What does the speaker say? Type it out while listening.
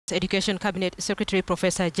Education Cabinet Secretary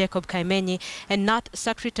Professor Jacob Kaimenyi and KNUT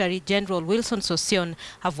Secretary General Wilson Sossion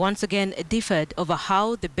have once again differed over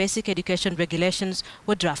how the basic education regulations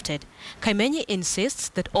were drafted. Kaimenyi insists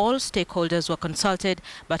that all stakeholders were consulted,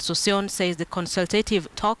 but Sossion says the consultative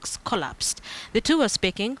talks collapsed. The two were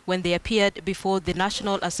speaking when they appeared before the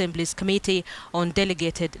National Assembly's Committee on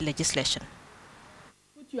Delegated Legislation.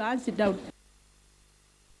 Put your hands down.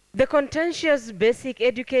 The contentious basic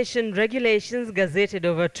education regulations gazetted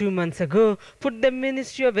over 2 months ago put the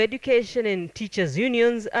Ministry of Education and teachers'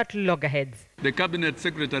 unions at loggerheads. The Cabinet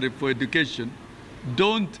Secretary for Education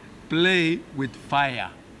don't play with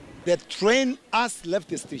fire. The train has left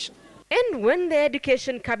the station. And when the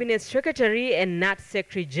Education Cabinet Secretary and KNUT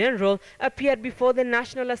Secretary General appeared before the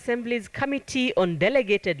National Assembly's Committee on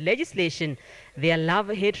Delegated Legislation, their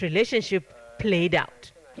love-hate relationship played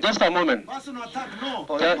out. Just a moment. Personal attack, no.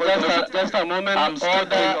 Just a moment. I'm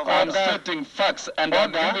stating facts and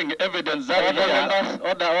I'm giving evidence that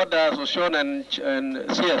order, Sossion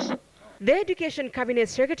and CS. The Education Cabinet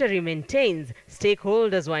Secretary maintains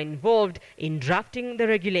stakeholders were involved in drafting the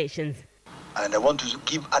regulations. And I want to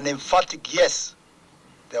give an emphatic yes.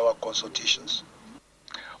 There were consultations.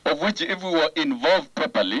 Of which, if we were involved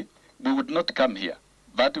properly, we would not come here.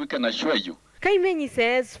 That we can assure you. Kaimenyi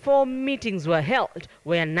says 4 meetings were held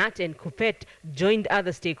where KNUT and KUPPET joined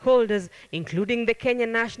other stakeholders, including the Kenya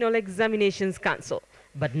National Examinations Council.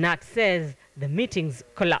 But KNUT says the meetings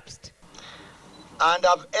collapsed. And I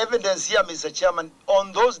have evidence here, Mr. Chairman,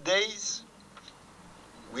 on those days,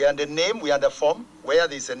 we had a name, we had a form, where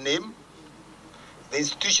there is a name, the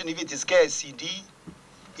institution, if it is KICD,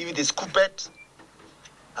 if it is KUPPET,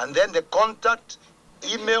 and then the contact,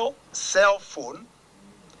 email, cell phone,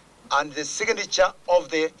 and the signature of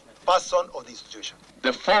the person of the institution.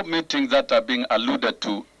 The 4 meetings that are being alluded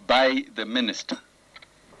to by the minister,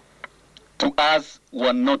 to us,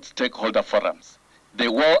 were not stakeholder forums. They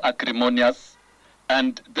were acrimonious,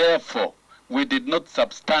 and therefore we did not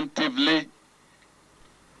substantively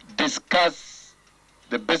discuss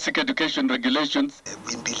the basic education regulations.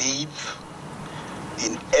 We believe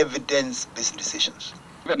in evidence-based decisions.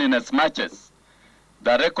 Even in as much as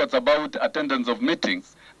the records about attendance of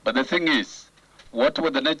meetings, but the thing is, what were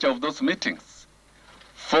the nature of those meetings?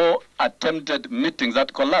 4 attempted meetings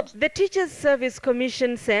that collapsed. The Teachers Service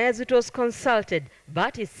Commission says it was consulted,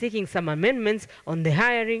 but is seeking some amendments on the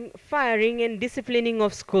hiring, firing and disciplining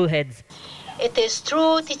of school heads. It is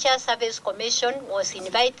true Teachers Service Commission was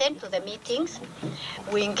invited to the meetings.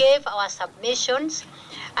 We gave our submissions,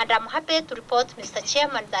 and I'm happy to report, Mr.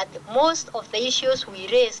 Chairman, that most of the issues we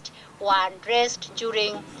raised were addressed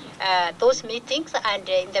during those meetings and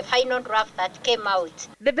in the final draft that came out.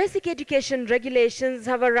 The basic education regulations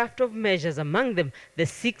have a raft of measures, among them the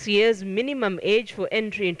 6 years minimum age for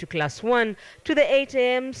entry into class 1 to the 8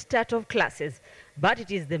 a.m. start of classes. But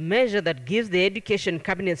it is the measure that gives the Education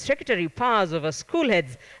Cabinet Secretary powers over school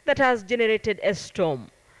heads that has generated a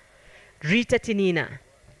storm. Rita Tinina,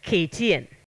 KTN.